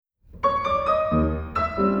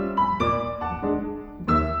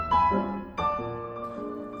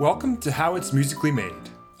Welcome to How It's Musically Made,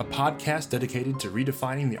 a podcast dedicated to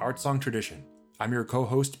redefining the art song tradition. I'm your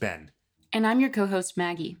co-host, Ben. And I'm your co-host,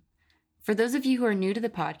 Maggie. For those of you who are new to the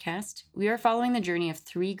podcast, we are following the journey of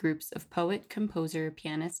three groups of poet, composer,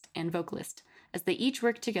 pianist, and vocalist, as they each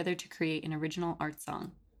work together to create an original art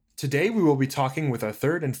song. Today we will be talking with our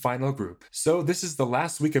third and final group, so this is the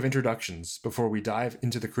last week of introductions before we dive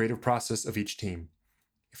into the creative process of each team.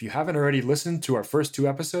 If you haven't already listened to our first two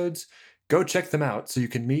episodes, go check them out so you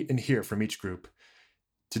can meet and hear from each group.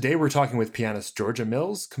 Today we're talking with pianist Georgia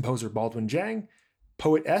Mills, composer Baldwin Jang,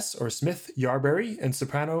 poet S. or Smith Yarberry, and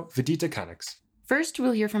soprano Vidita Kanaks. First,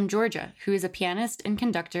 we'll hear from Georgia, who is a pianist and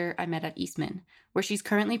conductor I met at Eastman, where she's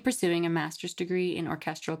currently pursuing a master's degree in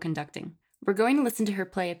orchestral conducting. We're going to listen to her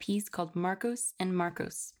play a piece called Marcos and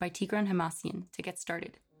Marcos by Tigran Hamasyan to get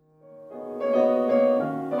started.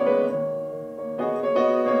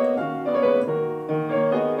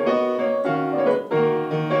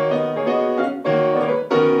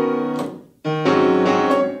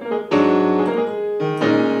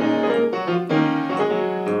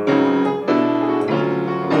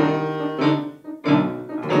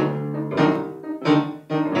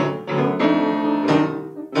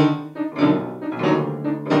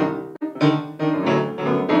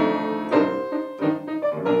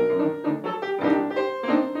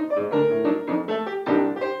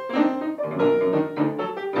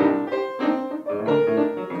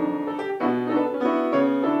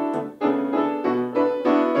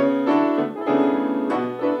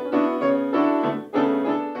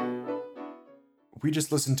 We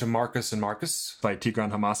just listened to Marcos and Marcos by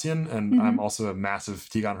Tigran Hamasyan, and I'm also a massive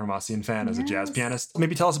Tigran Hamasyan fan as a jazz pianist.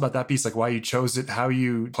 Maybe tell us about that piece, like why you chose it, how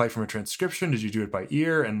you play from a transcription, did you do it by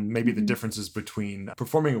ear, and maybe the differences between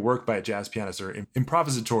performing a work by a jazz pianist or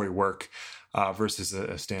improvisatory work versus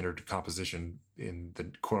a standard composition in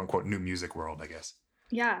the quote-unquote new music world, I guess.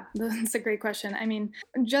 Yeah, that's a great question. I mean,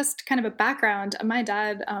 just kind of a background, my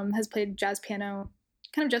dad has played jazz piano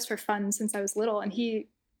kind of just for fun since I was little, and he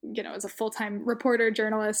is a full-time reporter,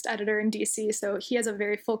 journalist, editor in DC. So he has a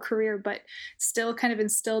very full career, but still kind of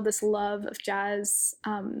instilled this love of jazz,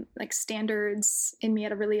 like standards in me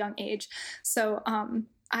at a really young age. So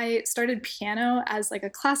I started piano as like a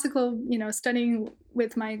classical, studying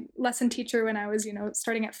with my lesson teacher when I was,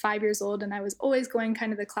 starting at 5 years old. And I was always going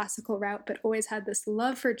kind of the classical route, but always had this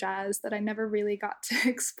love for jazz that I never really got to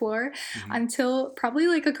explore until probably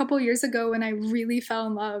like a couple years ago when I really fell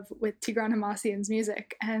in love with Tigran Hamasyan's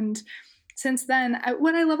music. And since then,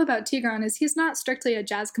 what I love about Tigran is he's not strictly a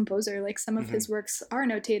jazz composer. Like some of his works are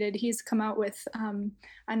notated. He's come out with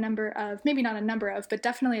a number of, maybe not a number of, but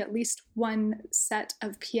definitely at least one set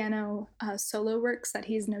of piano solo works that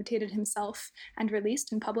he's notated himself and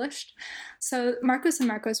released and published. So Marcos and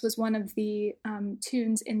Marcos was one of the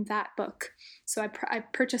tunes in that book. So I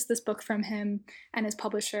purchased this book from him and his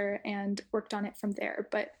publisher and worked on it from there.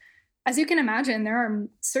 But as you can imagine, there are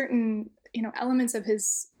certain elements of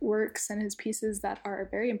his works and his pieces that are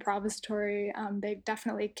very improvisatory. They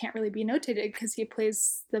definitely can't really be notated because he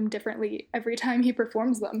plays them differently every time he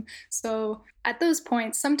performs them. So at those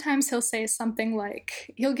points, sometimes he'll say something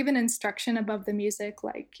like, he'll give an instruction above the music,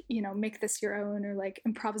 like, make this your own, or like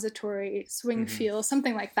improvisatory swing feel,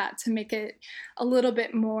 something like that, to make it a little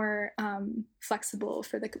bit more flexible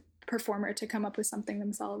for the performer to come up with something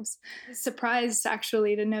themselves. I was surprised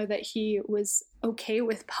actually to know that he was okay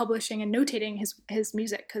with publishing and notating his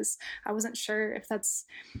music, because I wasn't sure if that's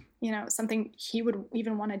something he would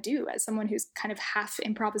even want to do as someone who's kind of half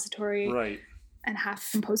improvisatory and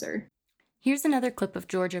half composer. Here's another clip of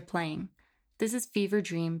Georgia playing. This is Fever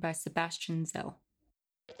Dream by Sebastian Zell.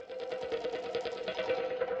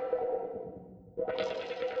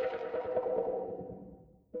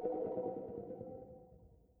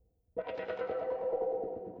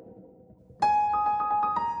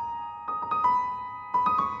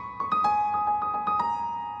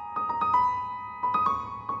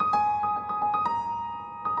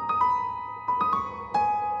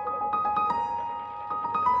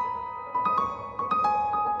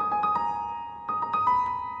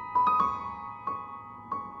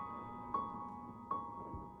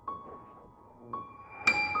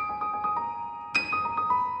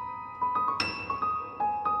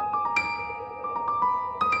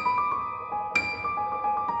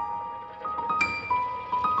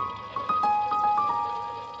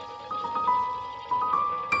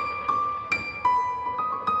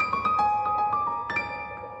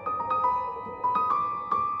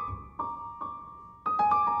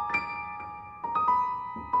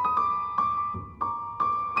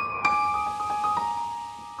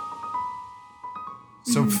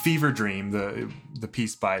 So Fever Dream, the the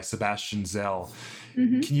piece by Sebastian Zell.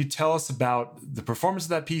 Mm-hmm. Can you tell us about the performance of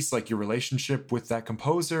that piece, like your relationship with that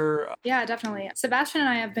composer? Yeah, definitely. Sebastian and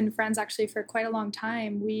I have been friends actually for quite a long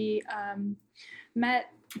time. We met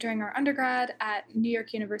during our undergrad at New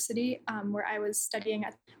York University, where I was studying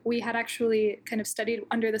at. We had actually kind of studied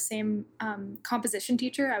under the same composition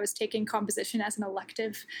teacher. I was taking composition as an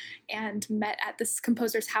elective and met at this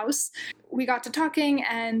composer's house. We got to talking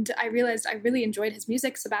and I realized I really enjoyed his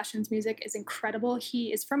music. Sebastian's music is incredible.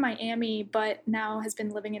 He is from Miami, but now has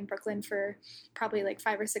been living in Brooklyn for probably like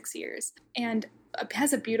 5 or 6 years. And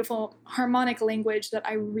has a beautiful harmonic language that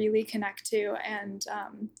I really connect to. And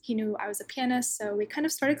he knew I was a pianist, so we kind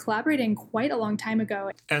of started collaborating quite a long time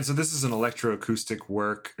ago. And so this is an electroacoustic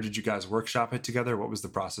work. Did you guys workshop it together? What was the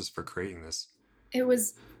process for creating this? It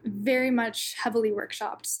was very much heavily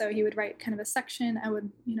workshopped. So he would write kind of a section. I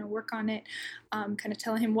would, work on it, kind of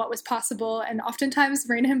tell him what was possible, and oftentimes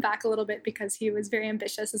rein him back a little bit because he was very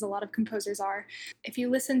ambitious, as a lot of composers are. If you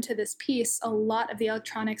listen to this piece, a lot of the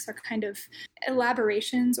electronics are kind of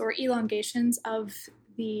elaborations or elongations of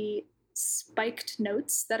the spiked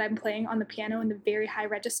notes that I'm playing on the piano in the very high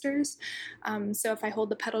registers. So if I hold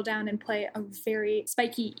the pedal down and play a very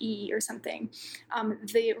spiky E or something,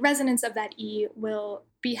 the resonance of that E will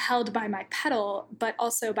be held by my pedal, but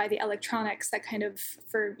also by the electronics that kind of,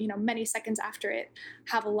 for many seconds after it,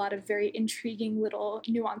 have a lot of very intriguing little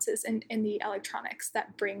nuances in the electronics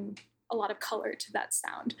that bring a lot of color to that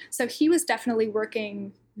sound. So he was definitely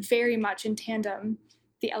working very much in tandem,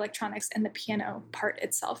 the electronics and the piano part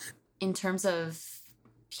itself. In terms of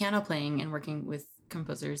piano playing and working with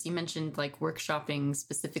composers, you mentioned like workshopping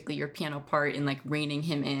specifically your piano part and like reining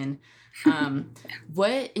him in.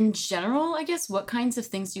 What in general, I guess, what kinds of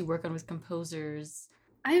things do you work on with composers?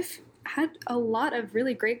 I've had a lot of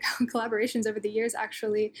really great collaborations over the years,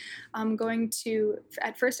 actually. Going to,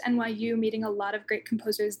 at first, NYU, meeting a lot of great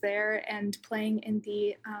composers there and playing in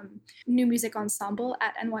the New Music Ensemble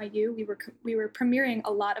at NYU. We were premiering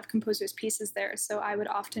a lot of composers' pieces there, so I would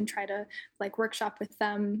often try to like workshop with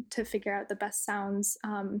them to figure out the best sounds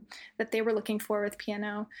that they were looking for with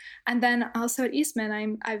piano. And then also at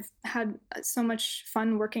Eastman, I've had so much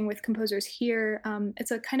fun working with composers here.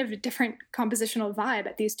 It's a kind of a different compositional vibe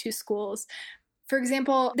at these two schools. For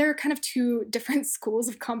example, there are kind of two different schools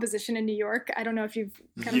of composition in New York. I don't know if you've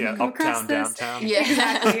kind of come across this. Downtown.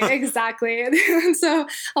 Yeah, exactly. So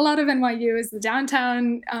a lot of NYU is the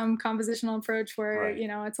downtown compositional approach where,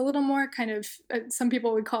 right. It's a little more kind of, some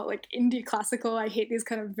people would call it like indie classical. I hate these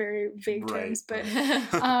kind of very vague terms, but,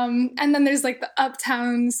 and then there's like the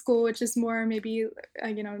uptown school, which is more maybe,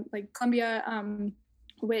 like Columbia,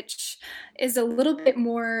 which is a little bit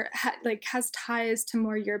more has ties to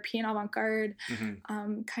more European avant-garde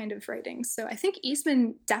kind of writing. So I think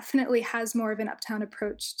Eastman definitely has more of an uptown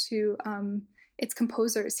approach to its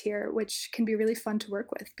composers here, which can be really fun to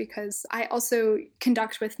work with, because I also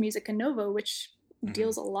conduct with Musica Nova, which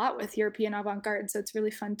deals a lot with European avant-garde. So it's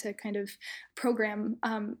really fun to kind of program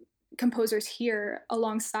composers here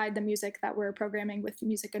alongside the music that we're programming with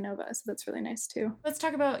Musica Nova. So that's really nice too. Let's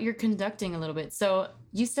talk about your conducting a little bit. So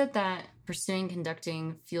you said that pursuing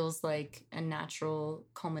conducting feels like a natural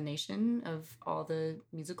culmination of all the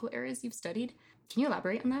musical areas you've studied. Can you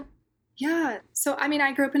elaborate on that? Yeah. So,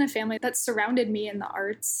 I grew up in a family that surrounded me in the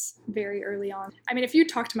arts very early on. If you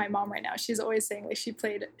talk to my mom right now, she's always saying like she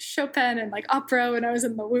played Chopin and like opera when I was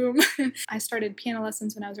in the womb. I started piano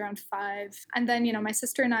lessons when I was around 5. And then, my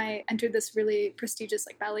sister and I entered this really prestigious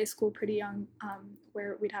like ballet school pretty young,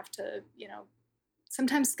 where we'd have to,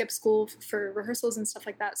 sometimes skip school for rehearsals and stuff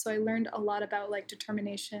like that. So I learned a lot about like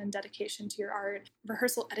determination, dedication to your art,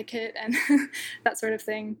 rehearsal etiquette, and that sort of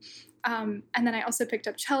thing. And then I also picked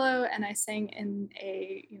up cello and I sang in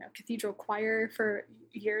a cathedral choir for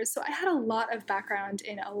years. So I had a lot of background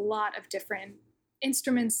in a lot of different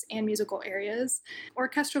instruments and musical areas.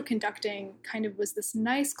 Orchestral conducting kind of was this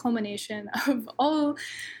nice culmination of all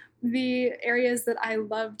the areas that I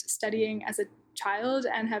loved studying as a child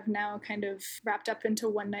and have now kind of wrapped up into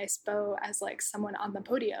one nice bow as like someone on the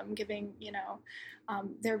podium giving,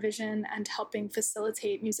 their vision and helping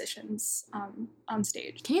facilitate musicians on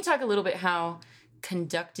stage. Can you talk a little bit how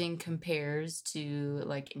conducting compares to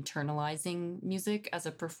like internalizing music as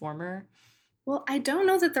a performer? Well, I don't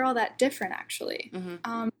know that they're all that different, actually.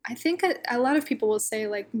 I think a lot of people will say,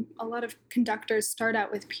 like, a lot of conductors start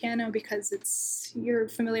out with piano because you're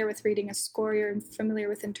familiar with reading a score, you're familiar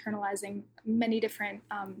with internalizing many different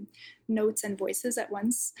notes and voices at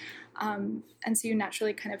once. And so you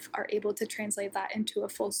naturally kind of are able to translate that into a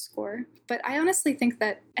full score. But I honestly think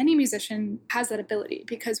that any musician has that ability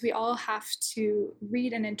because we all have to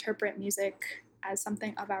read and interpret music as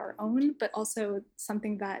something of our own, but also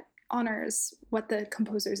something that honors what the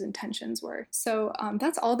composer's intentions were. So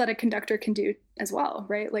that's all that a conductor can do as well,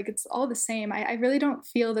 right? Like it's all the same. I really don't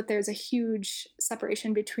feel that there's a huge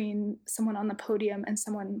separation between someone on the podium and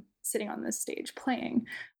someone sitting on the stage playing.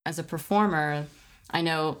 As a performer, I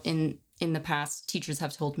know in the past, teachers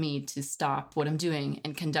have told me to stop what I'm doing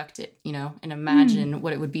and conduct it, and imagine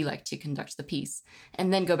what it would be like to conduct the piece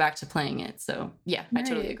and then go back to playing it. So yeah, I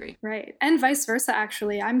totally agree. Right. And vice versa,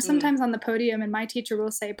 actually. I'm sometimes on the podium and my teacher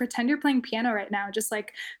will say, pretend you're playing piano right now. Just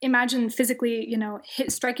like imagine physically,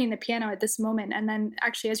 striking the piano at this moment. And then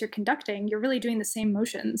actually as you're conducting, you're really doing the same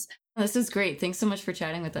motions. This is great. Thanks so much for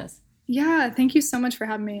chatting with us. Yeah, thank you so much for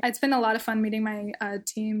having me. It's been a lot of fun meeting my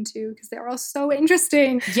team too, because they're all so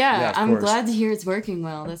interesting. Yeah, I'm glad to hear it's working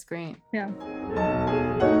well. That's great. Yeah.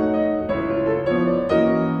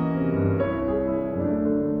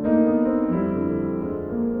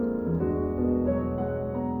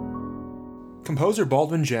 Composer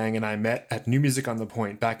Baldwin Zhang and I met at New Music on the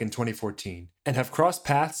Point back in 2014 and have crossed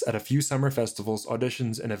paths at a few summer festivals,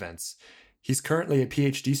 auditions, and events. He's currently a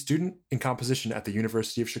PhD student in composition at the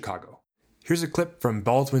University of Chicago. Here's a clip from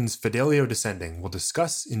Baldwin's Fidelio Descending. We'll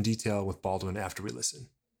discuss in detail with Baldwin after we listen.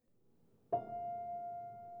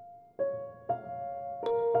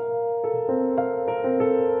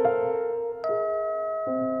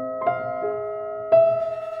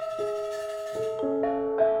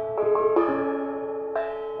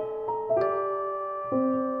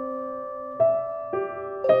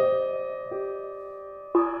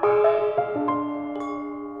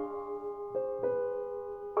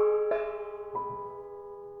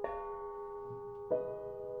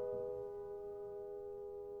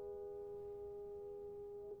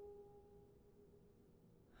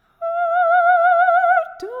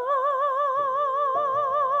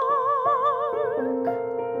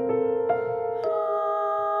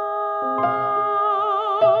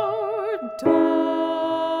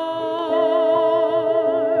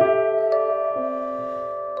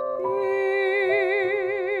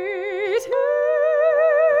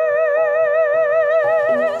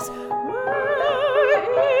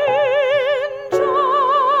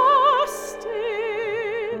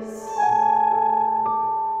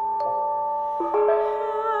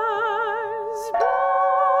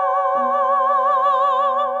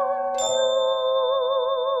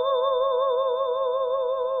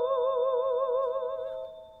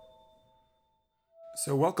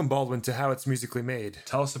 So welcome, Baldwin, to How It's Musically Made.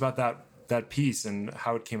 Tell us about that piece and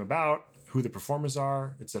how it came about, who the performers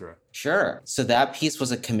are, etc. Sure. So that piece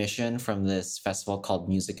was a commission from this festival called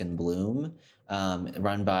Music in Bloom,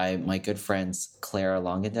 run by my good friends Clara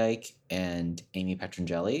Longendijk and Amy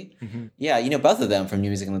Petrangeli. Mm-hmm. Yeah, both of them from New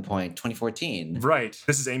Music on the Point, 2014. Right.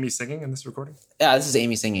 This is Amy singing in this recording? Yeah, this is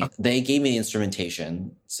Amy singing. They gave me the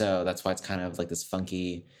instrumentation, so that's why it's kind of like this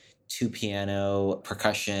funky 2-piano,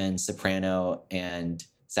 percussion, soprano, and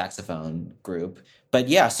saxophone group. But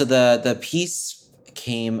yeah, so the piece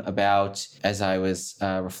came about as I was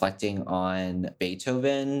reflecting on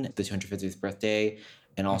Beethoven, the 250th birthday,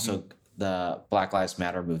 and also the Black Lives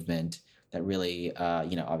Matter movement that really,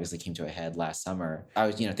 obviously came to a head last summer. I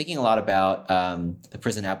was, thinking a lot about the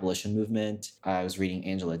prison abolition movement. I was reading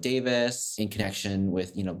Angela Davis in connection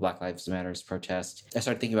with, Black Lives Matter's protest. I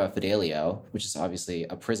started thinking about Fidelio, which is obviously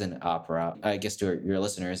a prison opera. I guess to your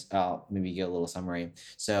listeners, I'll maybe give a little summary.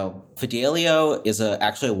 So Fidelio is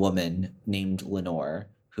actually a woman named Lenore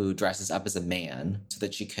who dresses up as a man so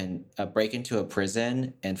that she can break into a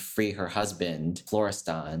prison and free her husband,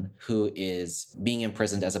 Florestan, who is being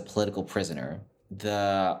imprisoned as a political prisoner.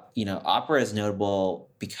 The, opera is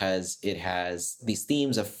notable because it has these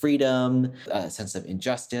themes of freedom, a sense of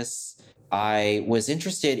injustice. I was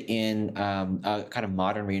interested in a kind of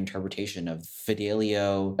modern reinterpretation of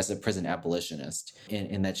Fidelio as a prison abolitionist,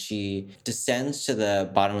 in that she descends to the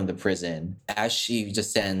bottom of the prison. As she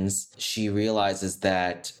descends, she realizes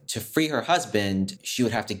that to free her husband, she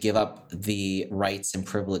would have to give up the rights and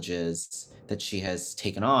privileges that she has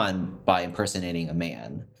taken on by impersonating a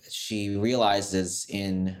man. She realizes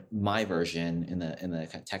in my version, in the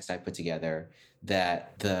text I put together,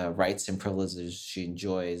 that the rights and privileges she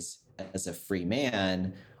enjoys as a free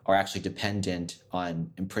man are actually dependent on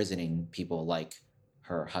imprisoning people like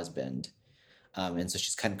her husband. And so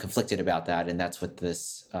she's kind of conflicted about that. And that's what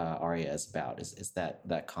this aria is about, is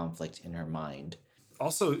that conflict in her mind.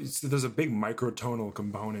 Also, there's a big microtonal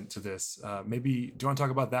component to this. Maybe, do you want to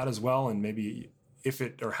talk about that as well? And maybe if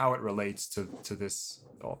it or how it relates to this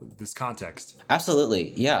context?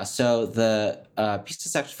 Absolutely. Yeah. So the piece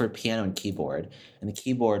is actually for piano and keyboard, and the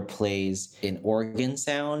keyboard plays an organ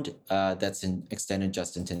sound that's in extended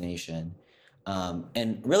just intonation.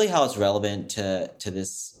 And really how it's relevant to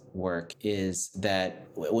this work is that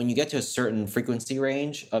when you get to a certain frequency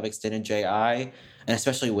range of extended JI, and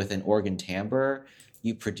especially with an organ timbre,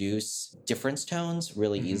 you produce difference tones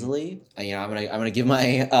really easily. I'm gonna give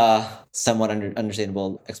my somewhat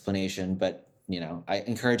understandable explanation, but I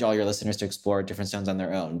encourage all your listeners to explore difference tones on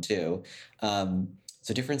their own too.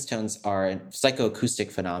 So difference tones are a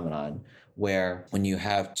psychoacoustic phenomenon where when you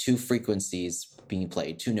have two frequencies being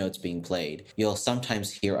played, two notes being played, you'll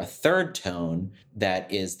sometimes hear a third tone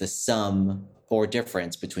that is the sum or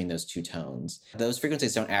difference between those two tones. Those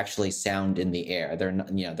frequencies don't actually sound in the air. They're not,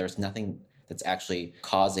 there's nothing that's actually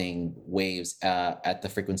causing waves at the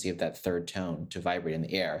frequency of that third tone to vibrate in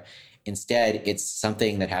the air. Instead, it's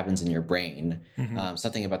something that happens in your brain,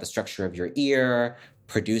 something about the structure of your ear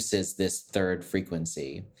produces this third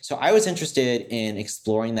frequency. So I was interested in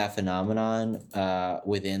exploring that phenomenon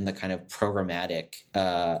within the kind of programmatic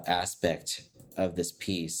aspect of this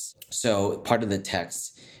piece. So part of the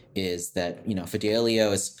text is that,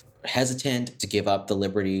 Fidelio is hesitant to give up the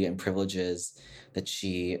liberty and privileges that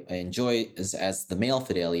she enjoys as the male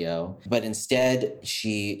Fidelio, but instead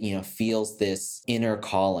she, feels this inner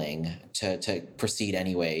calling to proceed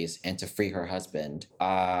anyways and to free her husband.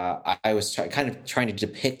 I was kind of trying to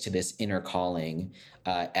depict this inner calling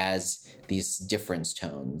as these difference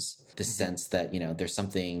tones, the sense that, there's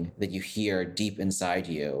something that you hear deep inside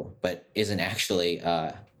you, but isn't actually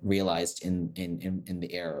realized in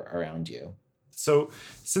the air around you. So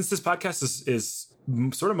since this podcast is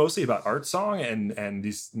sort of mostly about art song and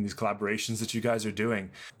these collaborations that you guys are doing,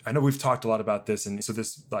 I know we've talked a lot about this, and so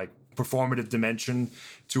this like performative dimension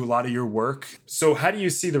to a lot of your work. So how do you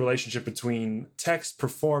see the relationship between text,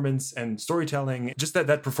 performance, and storytelling? Just that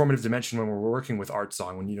performative dimension when we're working with art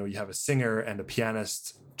song, when you have a singer and a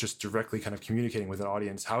pianist just directly kind of communicating with an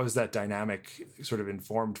audience. How is that dynamic sort of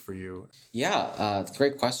informed for you? Yeah, it's a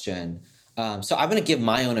great question. So I'm going to give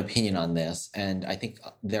my own opinion on this, and I think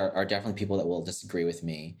there are definitely people that will disagree with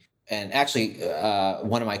me. And actually,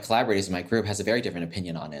 one of my collaborators in my group has a very different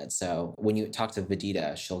opinion on it. So when you talk to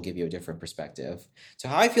Vidita, she'll give you a different perspective. So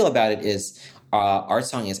how I feel about it is art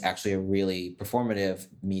song is actually a really performative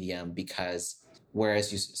medium, because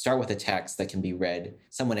whereas you start with a text that can be read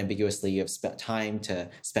somewhat ambiguously, you have time to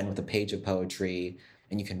spend with a page of poetry,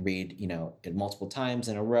 and you can read, it multiple times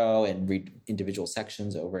in a row and read individual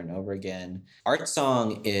sections over and over again. Art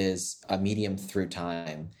song is a medium through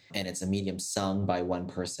time, and it's a medium sung by one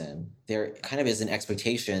person. There kind of is an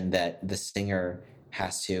expectation that the singer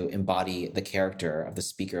has to embody the character of the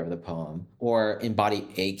speaker of the poem, or embody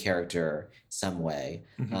a character some way.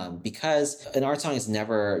 Because an art song is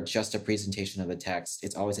never just a presentation of the text.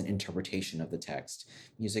 It's always an interpretation of the text.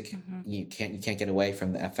 Music, you can't get away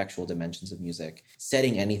from the affectual dimensions of music.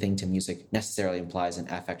 Setting anything to music necessarily implies an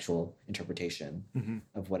affectual interpretation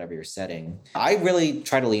of whatever you're setting. I really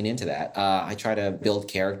try to lean into that. I try to build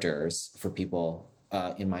characters for people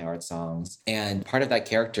in my art songs. And part of that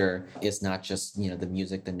character is not just, the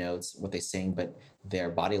music, the notes, what they sing, but their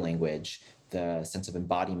body language, the sense of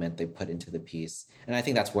embodiment they put into the piece. And I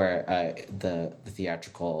think that's where the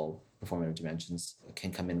theatrical performative dimensions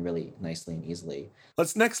can come in really nicely and easily.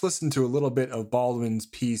 Let's next listen to a little bit of Baldwin's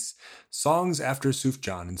piece, Songs After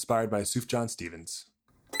Sufjan, inspired by Sufjan Stevens.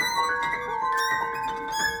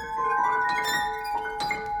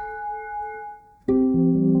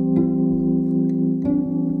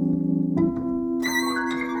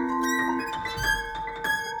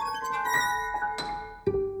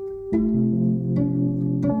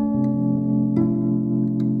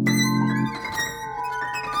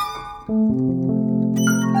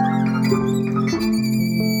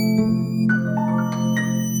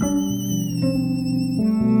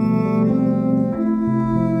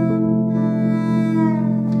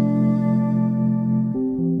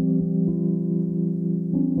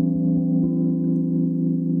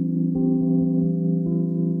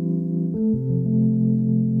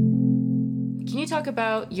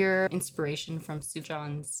 About your inspiration from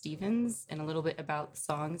Sufjan Stevens and a little bit about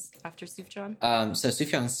songs after Sufjan? So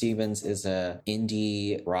Sufjan Stevens is a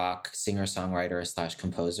indie rock singer-songwriter /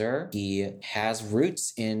 composer. He has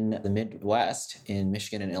roots in the Midwest, in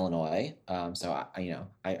Michigan and Illinois. So I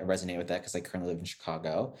resonate with that because I currently live in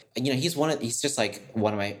Chicago. And, he's just like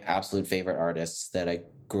one of my absolute favorite artists that I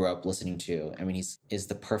grew up listening to. I mean, is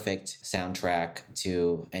the perfect soundtrack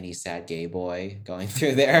to any sad gay boy going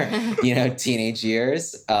through their, teenage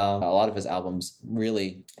years. A lot of his albums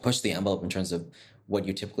really push the envelope in terms of what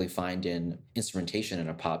you typically find in instrumentation in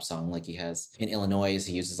a pop song. Like he has in Illinois,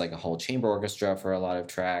 he uses like a whole chamber orchestra for a lot of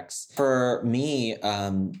tracks. For me,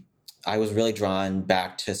 I was really drawn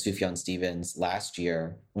back to Sufjan Stevens last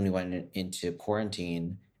year when we went into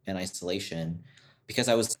quarantine and isolation, because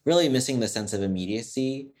I was really missing the sense of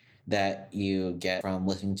immediacy that you get from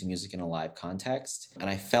listening to music in a live context. And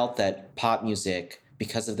I felt that pop music,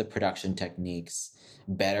 because of the production techniques,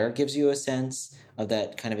 better gives you a sense of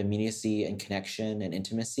that kind of immediacy and connection and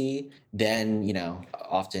intimacy than,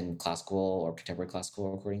 often classical or contemporary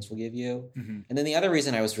classical recordings will give you. Mm-hmm. And then the other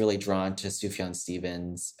reason I was really drawn to Sufjan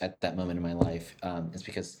Stevens at that moment in my life is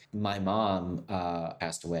because my mom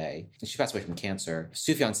passed away. She passed away from cancer.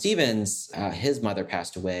 Sufjan Stevens, his mother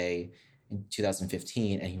passed away in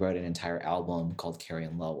 2015, and he wrote an entire album called Carrie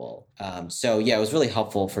 & Lowell. So yeah, it was really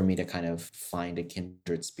helpful for me to kind of find a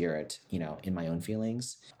kindred spirit, in my own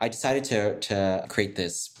feelings. I decided to create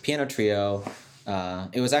this piano trio.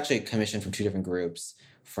 It was actually commissioned from two different groups,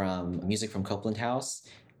 from music from Copeland House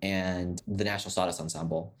and the National Sawdust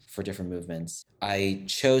Ensemble, for different movements. I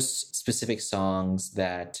chose specific songs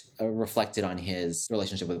that reflected on his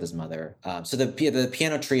relationship with his mother. So the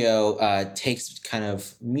piano trio takes kind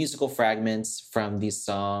of musical fragments from these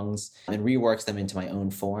songs and reworks them into my own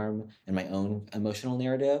form and my own emotional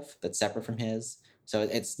narrative that's separate from his. So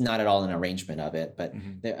it's not at all an arrangement of it, but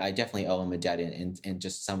I definitely owe him a debt in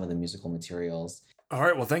just some of the musical materials. All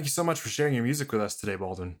right. Well, thank you so much for sharing your music with us today,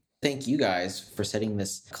 Baldwin. Thank you guys for setting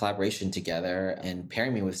this collaboration together and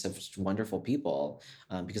pairing me with such wonderful people,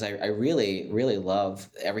 because I really, really love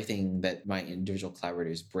everything that my individual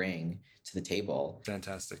collaborators bring to the table.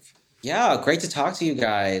 Fantastic. Yeah, great to talk to you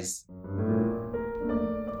guys.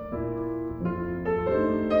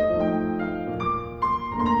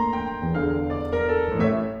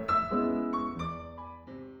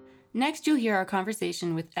 Next, you'll hear our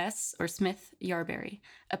conversation with S. or Smith Yarberry,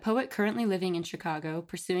 a poet currently living in Chicago,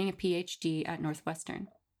 pursuing a PhD at Northwestern.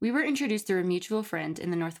 We were introduced through a mutual friend in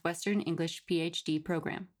the Northwestern English PhD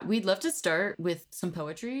program. We'd love to start with some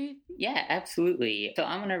poetry. Yeah, absolutely. So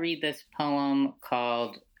I'm going to read this poem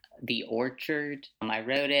called The Orchard. I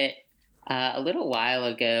wrote it a little while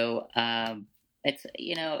ago. It's,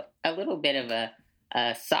 a little bit of a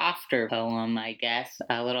softer poem, I guess,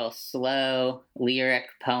 a little slow lyric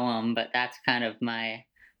poem, but that's kind of my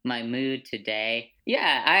mood today.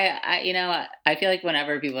 Yeah, I feel like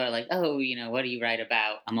whenever people are like, oh, what do you write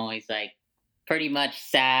about? I'm always like, pretty much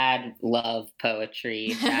sad love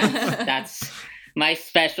poetry. That's my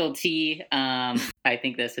specialty. I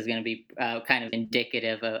think this is going to be kind of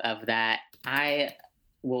indicative of that. I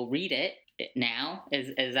will read it now.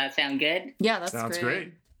 Does that sound good? Yeah, that sounds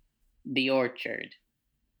great. The Orchard.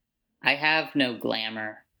 I have no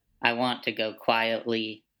glamour. I want to go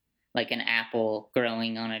quietly, like an apple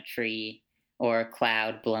growing on a tree or a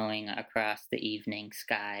cloud blowing across the evening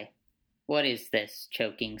sky. What is this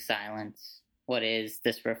choking silence? What is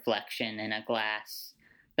this reflection in a glass?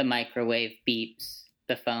 The microwave beeps.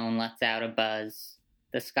 The phone lets out a buzz.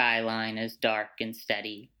 The skyline is dark and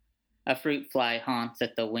steady. A fruit fly haunts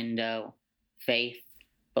at the window. Faith,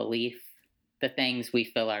 belief, the things we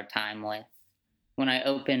fill our time with. When I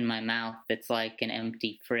open my mouth, it's like an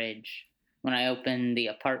empty fridge. When I open the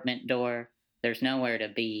apartment door, there's nowhere to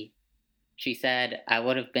be. She said I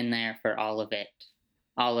would have been there for all of it.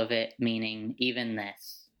 All of it meaning even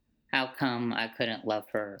this. How come I couldn't love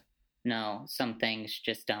her? No, some things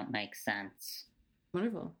just don't make sense.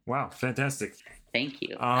 Wonderful. Wow, fantastic. Thank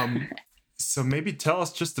you. So maybe tell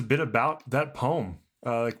us just a bit about that poem.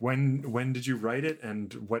 Like when did you write it,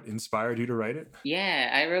 and what inspired you to write it? Yeah,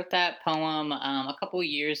 I wrote that poem a couple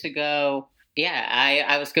years ago. Yeah,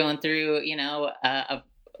 I was going through,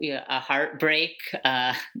 a heartbreak,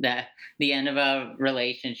 the end of a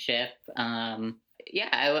relationship.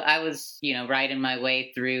 I was, writing my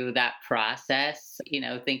way through that process,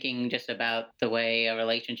 thinking just about the way a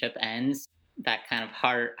relationship ends. That kind of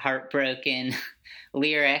heartbroken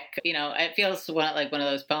lyric, it feels like one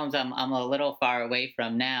of those poems I'm a little far away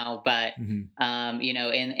from now, but in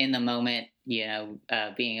the moment,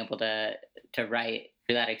 being able to write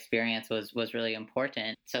through that experience was really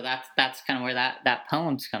important. So that's kind of where that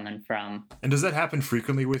poem's coming from. And does that happen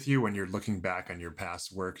frequently with you when you're looking back on your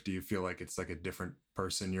past work? Do you feel like it's like a different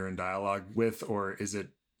person you're in dialogue with, or is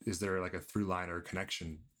there like a through line or a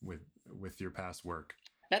connection with your past work?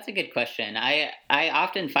 That's a good question. I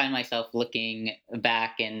often find myself looking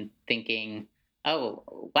back and thinking,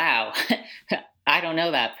 oh, wow, I don't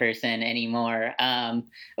know that person anymore,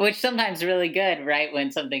 which sometimes is really good, right?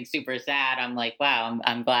 When something's super sad, I'm like, wow,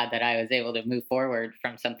 I'm glad that I was able to move forward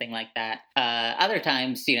from something like that. Other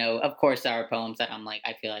times, of course, there are poems that I'm like,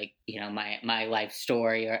 I feel like, my life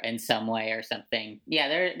story or in some way or something. Yeah,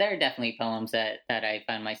 there are definitely poems that I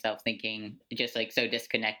find myself thinking just like so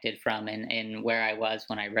disconnected from in where I was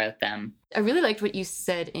when I wrote them. I really liked what you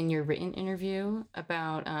said in your written interview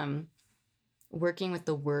about working with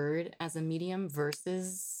the word as a medium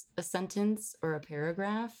versus a sentence or a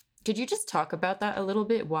paragraph. Could you just talk about that a little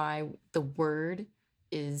bit? Why the word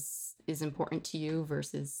is important to you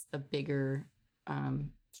versus a bigger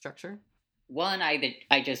structure? One, I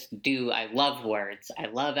love words. I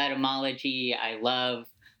love etymology. I love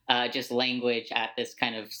just language at this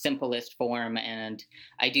kind of simplest form. And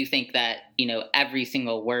I do think that, every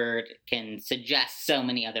single word can suggest so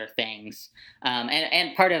many other things.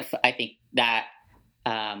 And part of, I think, that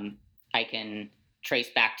I can trace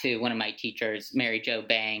back to one of my teachers, Mary Jo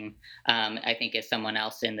Bang, I think is someone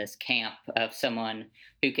else in this camp of someone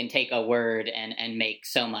who can take a word and make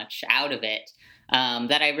so much out of it,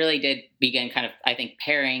 that I really did begin kind of, I think,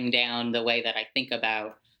 paring down the way that I think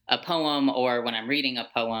about a poem, or when I'm reading a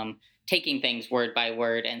poem, taking things word by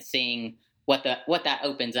word and seeing what that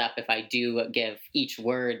opens up if I do give each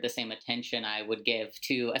word the same attention I would give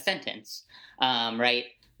to a sentence, right?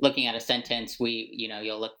 Looking at a sentence,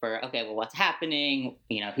 you'll look for, okay, well, what's happening,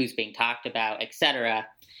 who's being talked about, etc.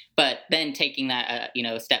 But then taking that,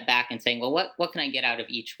 a step back and saying, well, what can I get out of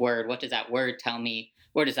each word? What does that word tell me?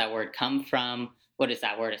 Where does that word come from? What is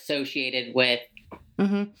that word associated with?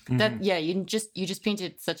 Mm-hmm. That, yeah, you just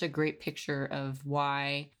painted such a great picture of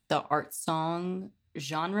why the art song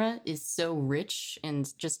genre is so rich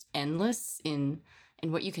and just endless in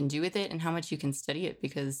what you can do with it and how much you can study it,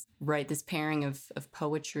 because, right, this pairing of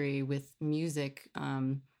poetry with music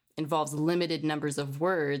involves limited numbers of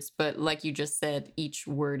words, but like you just said, each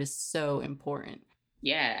word is so important.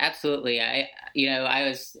 Yeah, absolutely. I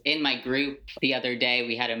was in my group the other day.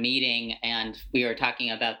 We had a meeting and we were talking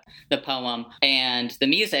about the poem and the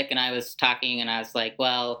music. And I was talking and I was like,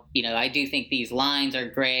 well, I do think these lines are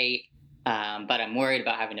great, but I'm worried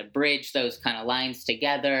about having to bridge those kind of lines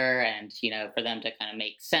together and, for them to kind of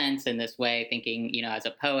make sense in this way, thinking, as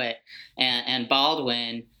a poet. And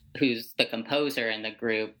Baldwin, who's the composer in the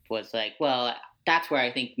group, was like, well, that's where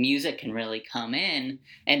I think music can really come in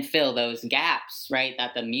and fill those gaps, right?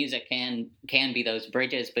 That the music can be those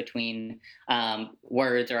bridges between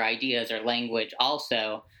words or ideas or language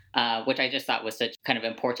also, which I just thought was such kind of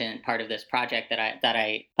important part of this project that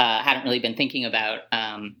I hadn't really been thinking about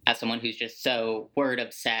as someone who's just so word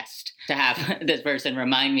obsessed. To have this person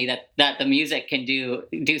remind me that the music can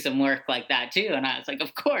do some work like that too. And I was like,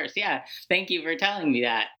 of course, yeah, thank you for telling me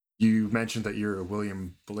that. You mentioned that you're a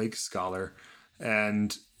William Blake scholar.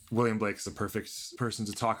 And William Blake is the perfect person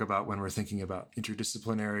to talk about when we're thinking about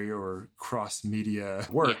interdisciplinary or cross-media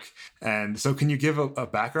work. Yeah. And so can you give a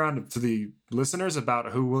background to the listeners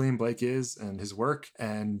about who William Blake is and his work,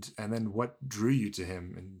 and then what drew you to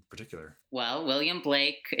him in particular? Well, William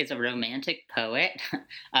Blake is a romantic poet.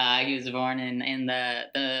 He was born in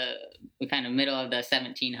the kind of middle of the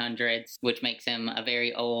 1700s, which makes him a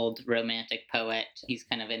very old romantic poet. He's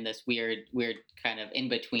kind of in this weird kind of in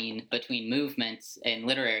between movements in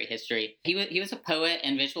literary history. He was a poet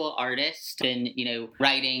and visual artist, and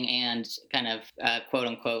writing and kind of quote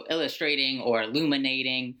unquote illustrating or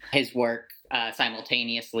illuminating his work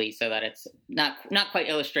simultaneously, so that it's not quite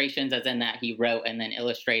illustrations as in that he wrote and then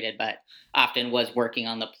illustrated, but often was working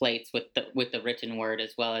on the plates with the written word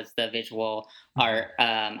as well as the visual art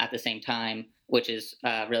at the same time, which is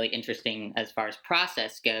really interesting as far as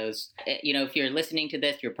process goes. If you're listening to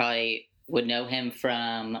this, you're probably would know him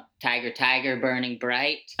from Tiger, Tiger, Burning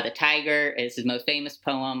Bright. The Tiger is his most famous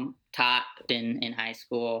poem, taught in high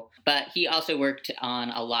school. But he also worked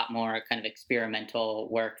on a lot more kind of experimental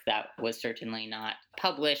work that was certainly not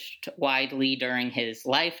published widely during his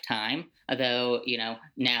lifetime. Although,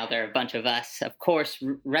 now there are a bunch of us, of course,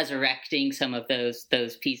 resurrecting some of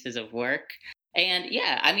those pieces of work. And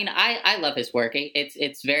yeah, I mean, I love his work.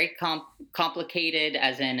 It's very complicated,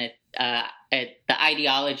 as in the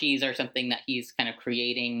ideologies are something that he's kind of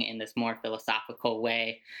creating in this more philosophical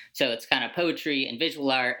way. So it's kind of poetry and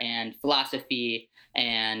visual art and philosophy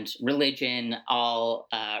and religion all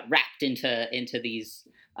wrapped into these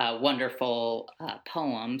wonderful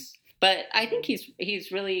poems. But I think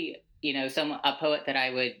he's really a poet that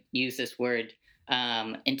I would use this word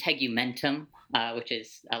integumentum, which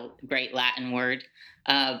is a great Latin word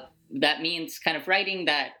that means kind of writing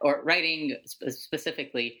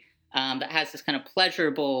specifically that has this kind of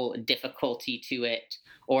pleasurable difficulty to it,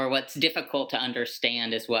 or what's difficult to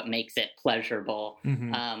understand is what makes it pleasurable.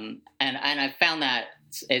 Mm-hmm. And I found that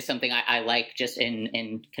is something I like just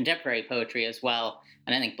in contemporary poetry as well.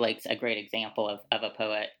 And I think Blake's a great example of a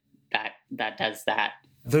poet that does that.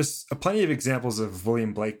 There's plenty of examples of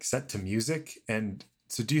William Blake set to music. And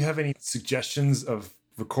so do you have any suggestions of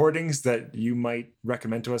recordings that you might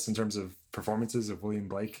recommend to us in terms of performances of William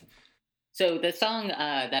Blake? So the song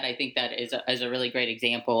that I think that is a really great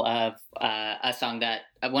example of a song that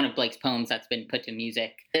one of Blake's poems that's been put to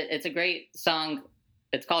music. It's a great song.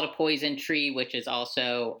 It's called A Poison Tree, which is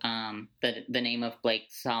also the name of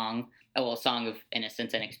Blake's song. A Song of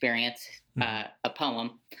Innocence and Experience, a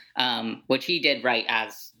poem, which he did write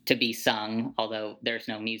as to be sung, although there's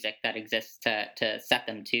no music that exists to set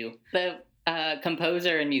them to. The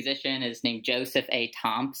composer and musician is named Joseph A.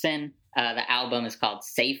 Thompson. The album is called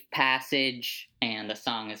Safe Passage, and the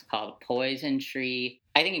song is called Poison Tree.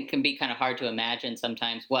 I think it can be kind of hard to imagine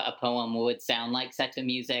sometimes what a poem would sound like set to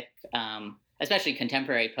music, especially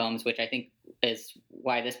contemporary poems, which I think is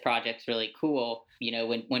why this project's really cool. You know,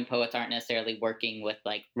 when poets aren't necessarily working with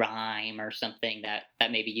like rhyme or something that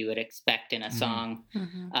maybe you would expect in a song.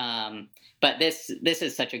 Mm-hmm. But this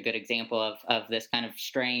is such a good example of this kind of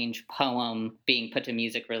strange poem being put to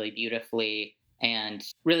music really beautifully and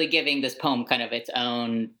really giving this poem kind of its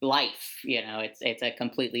own life. You know, it's a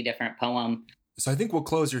completely different poem. So I think we'll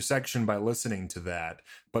close your section by listening to that.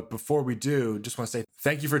 But before we do, just want to say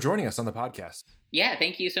thank you for joining us on the podcast. Yeah,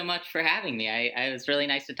 thank you so much for having me. It was really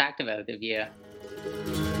nice to talk to both of you.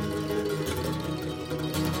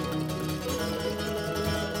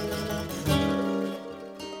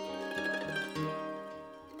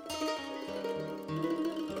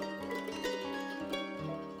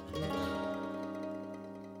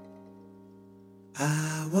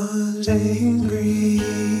 I was angry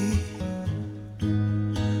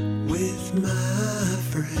with my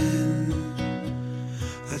friend.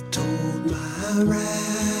 I told my wrath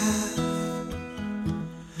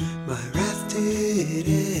did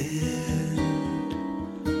end.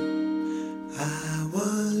 I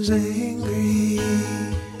was angry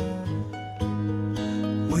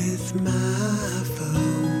with my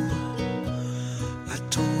foe. I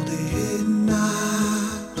told it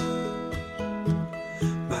not.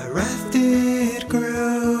 My wrath did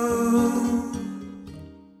grow.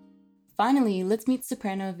 Finally, let's meet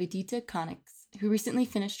soprano Vidita Konix, who recently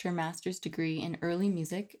finished her master's degree in early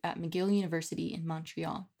music at McGill University in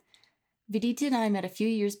Montreal. Vidita and I met a few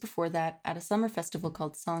years before that at a summer festival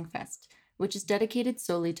called Songfest, which is dedicated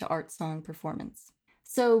solely to art song performance.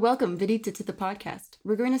 So welcome, Vidita, to the podcast.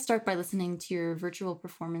 We're going to start by listening to your virtual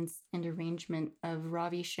performance and arrangement of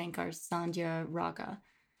Ravi Shankar's Sandhya Raga.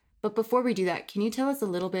 But before we do that, can you tell us a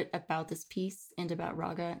little bit about this piece and about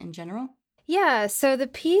Raga in general? Yeah, so the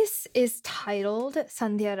piece is titled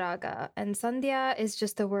Sandhya Raga, and Sandhya is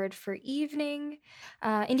just the word for evening.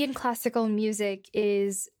 Indian classical music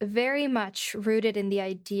is very much rooted in the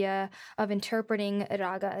idea of interpreting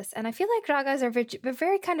ragas, and I feel like ragas are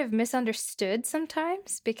very kind of misunderstood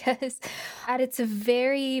sometimes because at its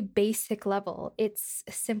very basic level, it's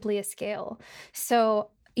simply a scale. So,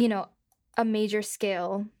 a major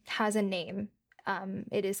scale has a name.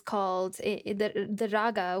 It is called the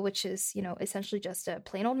raga, which is, essentially just a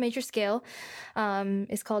plain old major scale,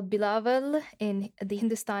 is called Bilaval in the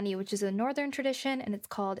Hindustani, which is a northern tradition, and it's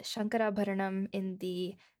called Shankarabharanam in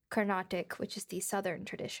the Carnatic, which is the southern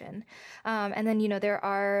tradition. And then, there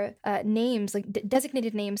are names, like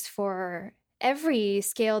designated names for every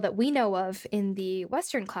scale that we know of in the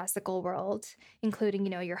Western classical world, including,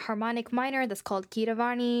 your harmonic minor, that's called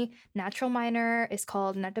Kiravani, natural minor is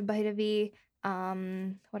called Natabhairavi.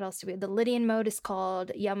 What else do we have? The Lydian mode is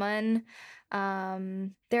called Yaman.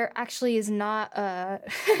 There actually is not a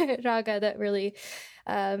raga that really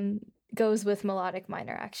goes with melodic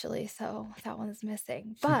minor, actually, so that one is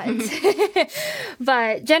missing. But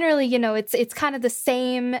but generally, it's kind of the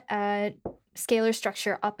same scalar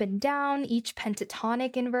structure up and down. Each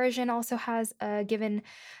pentatonic inversion also has a given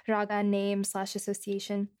raga name /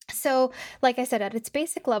 association. So, like I said, at its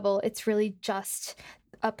basic level, it's really just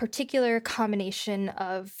a particular combination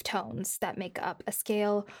of tones that make up a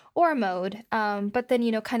scale or a mode. But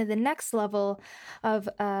then, kind of the next level of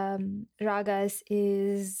ragas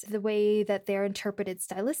is the way that they're interpreted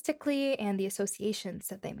stylistically and the associations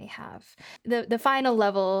that they may have. The final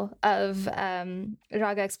level of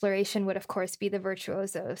raga exploration would, of course, be the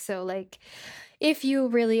virtuoso. So, like, if you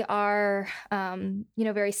really are,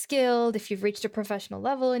 very skilled, if you've reached a professional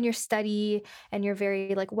level in your study and you're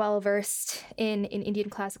very well-versed in Indian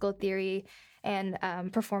classical theory and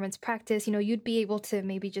performance practice, you'd be able to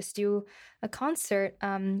maybe just do a concert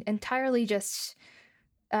entirely just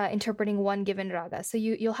interpreting one given raga. So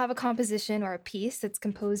you'll have a composition or a piece that's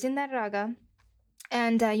composed in that raga,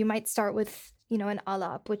 and you might start with an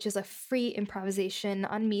alap, which is a free improvisation,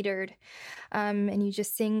 unmetered, and you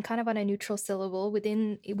just sing kind of on a neutral syllable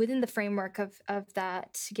within the framework of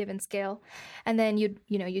that given scale, and then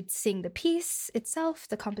you'd sing the piece itself,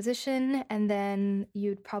 the composition, and then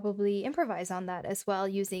you'd probably improvise on that as well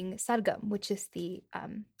using sargam, which is the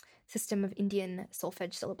system of Indian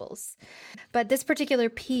solfege syllables. But this particular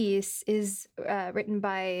piece is written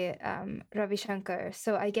by Ravi Shankar.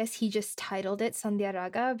 So I guess he just titled it Sandhya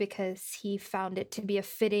Raga because he found it to be a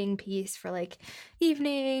fitting piece for like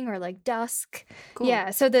evening or like dusk. Cool.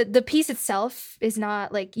 Yeah, so the piece itself is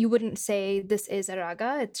not like, you wouldn't say this is a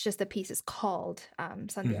raga. It's just the piece is called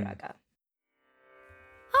Sandhya Raga.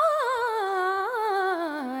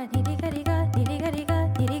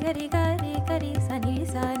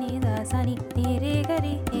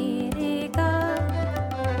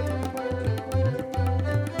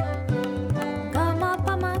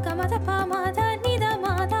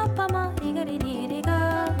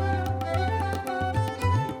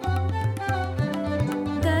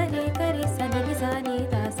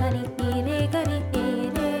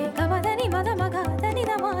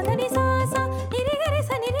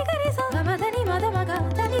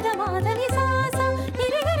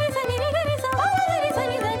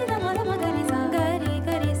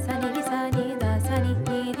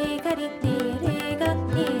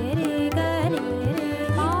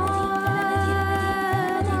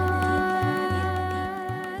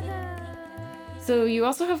 So you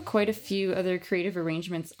also have quite a few other creative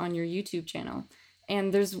arrangements on your YouTube channel.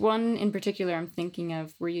 And there's one in particular I'm thinking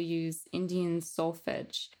of where you use Indian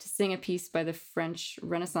solfege to sing a piece by the French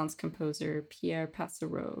Renaissance composer Pierre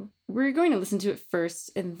Passereau. We're going to listen to it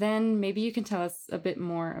first, and then maybe you can tell us a bit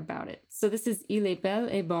more about it. So this is Il est bel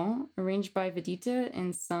et bon, arranged by Vedita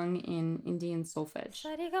and sung in Indian solfege.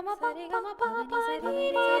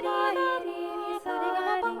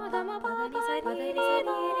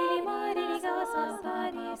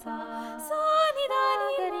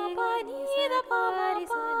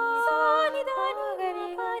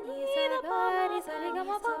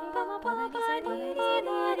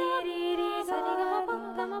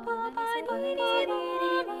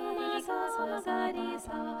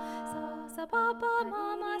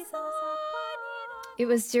 It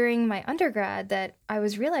was during my undergrad that I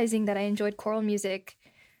was realizing that I enjoyed choral music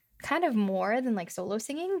kind of more than like solo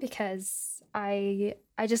singing, because I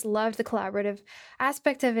just loved the collaborative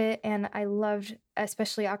aspect of it, and I loved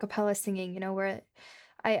especially a cappella singing, where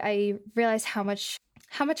I realized how much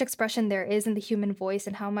expression there is in the human voice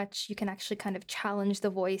and how much you can actually kind of challenge the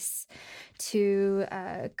voice to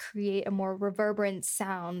create a more reverberant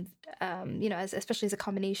sound, especially as a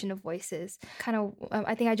combination of voices.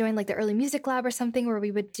 I think I joined like the early music lab or something where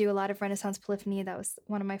we would do a lot of Renaissance polyphony. That was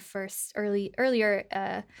one of my first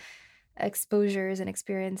earlier exposures and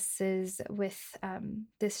experiences with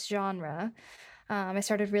this genre. I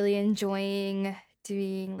started really enjoying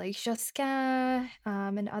doing like Josquin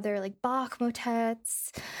and other like Bach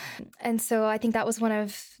motets. And so I think that was one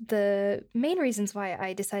of the main reasons why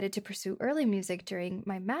I decided to pursue early music during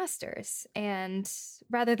my master's. And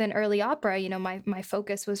rather than early opera, my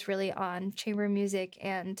focus was really on chamber music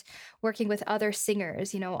and working with other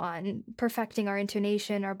singers, on perfecting our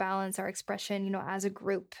intonation, our balance, our expression, as a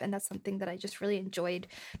group. And that's something that I just really enjoyed,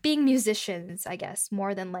 being musicians, I guess,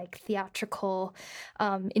 more than like theatrical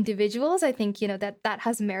individuals. I think, that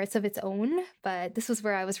has merits of its own, but this was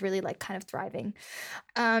where I was really like kind of thriving.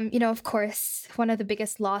 Of course, one of the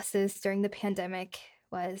biggest losses during the pandemic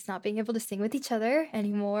was not being able to sing with each other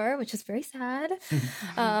anymore, which is very sad.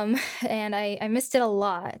 And I missed it a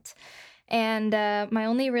lot. And my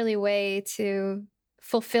only really way to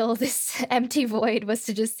fulfill this empty void was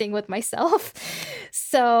to just sing with myself.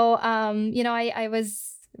 So, I was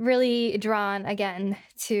really drawn again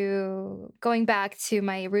to going back to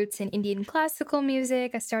my roots in Indian classical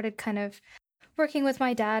music. I started kind of working with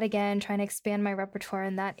my dad again, trying to expand my repertoire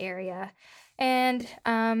in that area. And,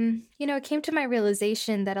 it came to my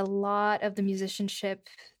realization that a lot of the musicianship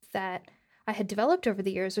that I had developed over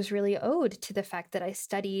the years was really owed to the fact that I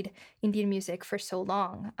studied Indian music for so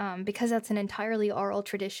long, because that's an entirely oral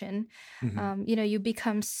tradition. You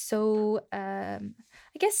become so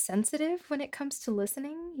I guess, sensitive when it comes to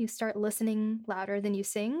listening. You start listening louder than you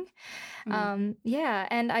sing. Yeah,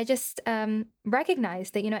 and I just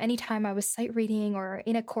recognized that, anytime I was sight reading or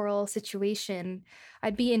in a choral situation,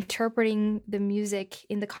 I'd be interpreting the music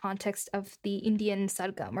in the context of the Indian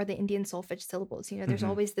sargam or the Indian solfege syllables. There's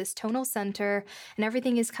always this tonal center, and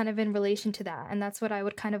everything is kind of in relation to that. And that's what I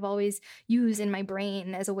would kind of always use in my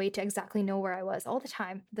brain as a way to exactly know where I was all the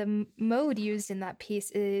time. The mode used in that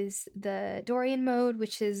piece is the Dorian mode,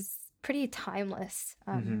 which is pretty timeless.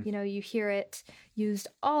 You hear it used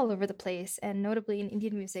all over the place, and notably in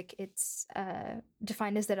Indian music, it's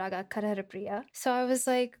defined as the raga Kararapriya. So I was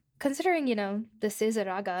like, considering, this is a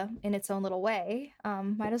raga in its own little way,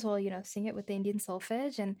 might as well, sing it with the Indian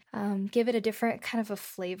solfege and give it a different kind of a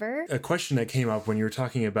flavor. A question that came up when you were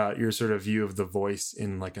talking about your sort of view of the voice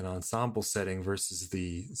in like an ensemble setting versus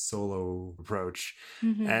the solo approach.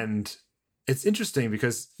 And it's interesting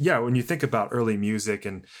because, when you think about early music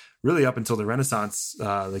and really up until the Renaissance,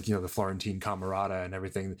 the Florentine Camerata and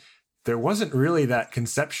everything, there wasn't really that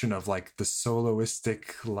conception of like the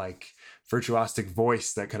soloistic, like virtuosic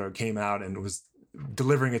voice that kind of came out and was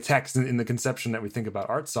delivering a text in the conception that we think about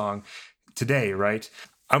art song today, right?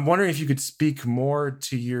 I'm wondering if you could speak more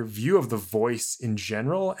to your view of the voice in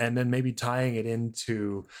general, and then maybe tying it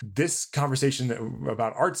into this conversation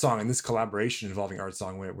about art song and this collaboration involving art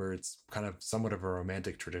song where it's kind of somewhat of a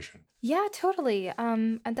romantic tradition. Yeah, totally.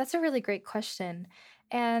 And that's a really great question.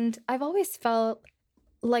 And I've always felt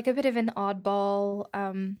like a bit of an oddball.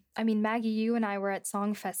 Maggie, you and I were at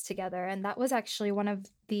Songfest together, and that was actually one of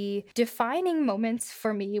the defining moments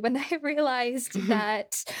for me when I realized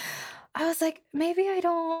that I was like, maybe I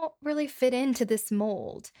don't really fit into this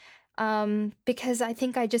mold, because I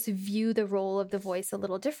think I just view the role of the voice a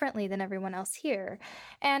little differently than everyone else here.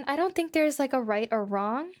 And I don't think there's like a right or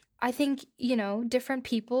wrong. I think, different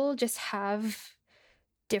people just have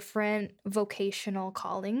different vocational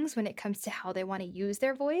callings when it comes to how they want to use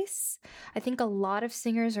their voice. I think a lot of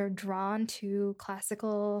singers are drawn to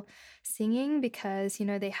classical singing because,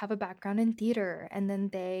 they have a background in theater, and then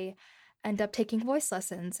they end up taking voice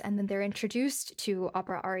lessons, and then they're introduced to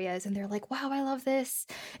opera arias and they're like, wow, I love this.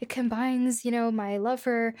 It combines, my love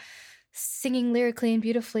for singing lyrically and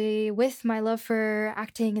beautifully with my love for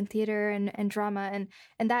acting and theater and drama,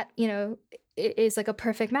 and that, is like a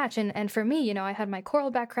perfect match. And for me, I had my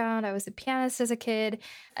choral background. I was a pianist as a kid.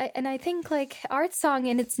 And I think like art song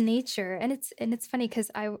in its nature, and it's funny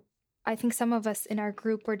because I think some of us in our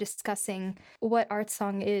group were discussing what art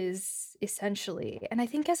song is essentially. And I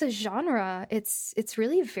think as a genre, it's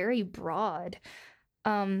really very broad.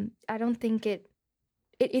 I don't think it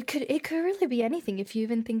could really be anything. If you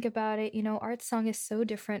even think about it, art song is so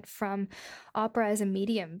different from opera as a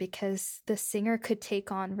medium because the singer could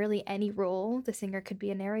take on really any role. The singer could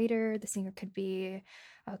be a narrator, the singer could be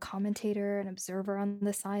a commentator, an observer on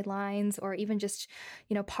the sidelines, or even just,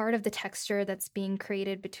 part of the texture that's being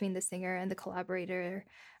created between the singer and the collaborator.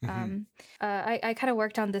 I kind of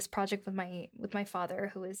worked on this project with my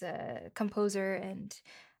father, who is a composer and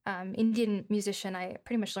Indian musician. I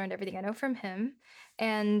pretty much learned everything I know from him.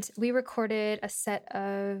 And we recorded a set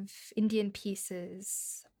of Indian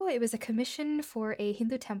pieces. It was a commission for a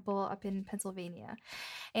Hindu temple up in Pennsylvania.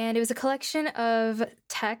 And it was a collection of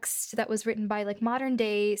text that was written by like modern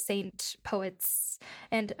day saint poets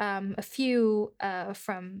and a few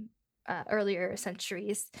from earlier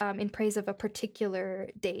centuries in praise of a particular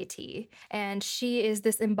deity. And she is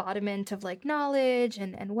this embodiment of like knowledge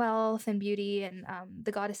and wealth and beauty. And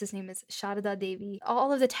the goddess's name is Sharada Devi.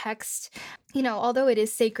 All of the text, although it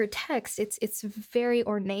is sacred text, it's very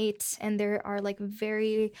ornate, and there are like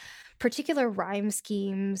very particular rhyme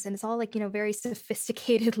schemes, and it's all like, very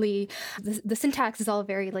sophisticatedly, the syntax is all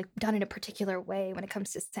very like done in a particular way when it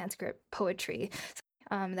comes to Sanskrit poetry.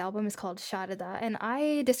 The album is called Sharada, and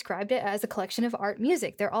I described it as a collection of art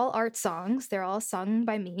music. They're all art songs. They're all sung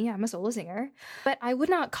by me. I'm a solo singer. But I would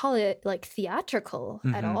not call it like theatrical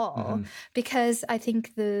at all, because I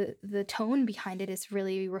think the tone behind it is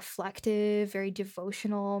really reflective, very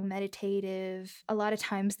devotional, meditative. A lot of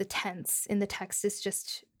times the tense in the text is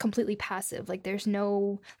just completely passive. Like there's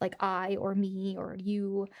no like I or me or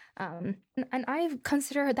you. And I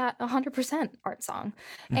consider that 100% art song.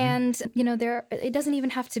 And, it doesn't even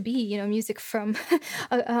have to be, music from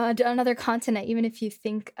another continent. Even if you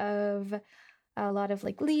think of a lot of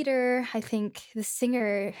like Lieder, I think the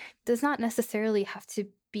singer does not necessarily have to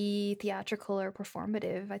be theatrical or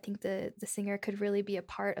performative. I think the singer could really be a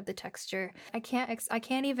part of the texture. I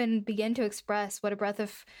can't even begin to express what a breath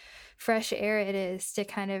of fresh air it is to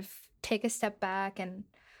kind of take a step back and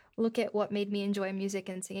look at what made me enjoy music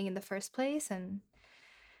and singing in the first place, and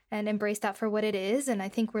and embrace that for what it is. And I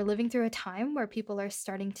think we're living through a time where people are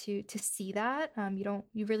starting to see that.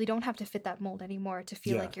 You really don't have to fit that mold anymore to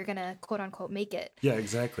feel like you're gonna quote unquote make it. Yeah,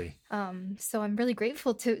 exactly. So I'm really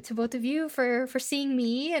grateful to both of you for seeing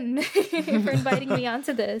me and for inviting me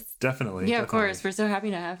onto this. Definitely. Yeah, of course. We're so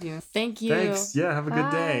happy to have you. Thank you. Thanks. Yeah, have a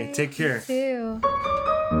good day. Bye. Take care. You too.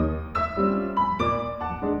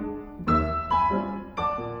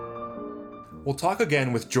 We'll talk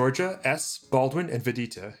again with Georgia, S., Baldwin, and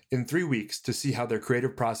Vidita in 3 weeks to see how their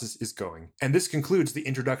creative process is going. And this concludes the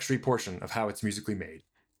introductory portion of How It's Musically Made.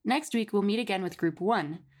 Next week, we'll meet again with Group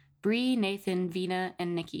 1, Bree, Nathan, Vina,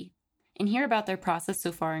 and Nikki, and hear about their process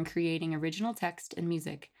so far in creating original text and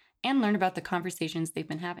music, and learn about the conversations they've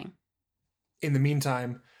been having. In the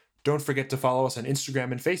meantime, don't forget to follow us on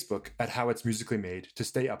Instagram and Facebook at How It's Musically Made to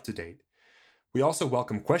stay up to date. We also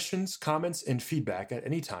welcome questions, comments, and feedback at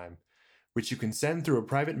any time, which you can send through a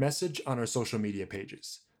private message on our social media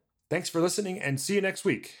pages. Thanks for listening, and see you next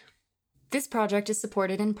week. This project is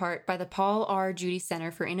supported in part by the Paul R. Judy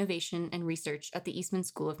Center for Innovation and Research at the Eastman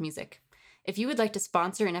School of Music. If you would like to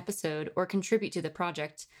sponsor an episode or contribute to the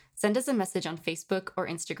project, send us a message on Facebook or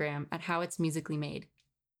Instagram at How It's Musically Made.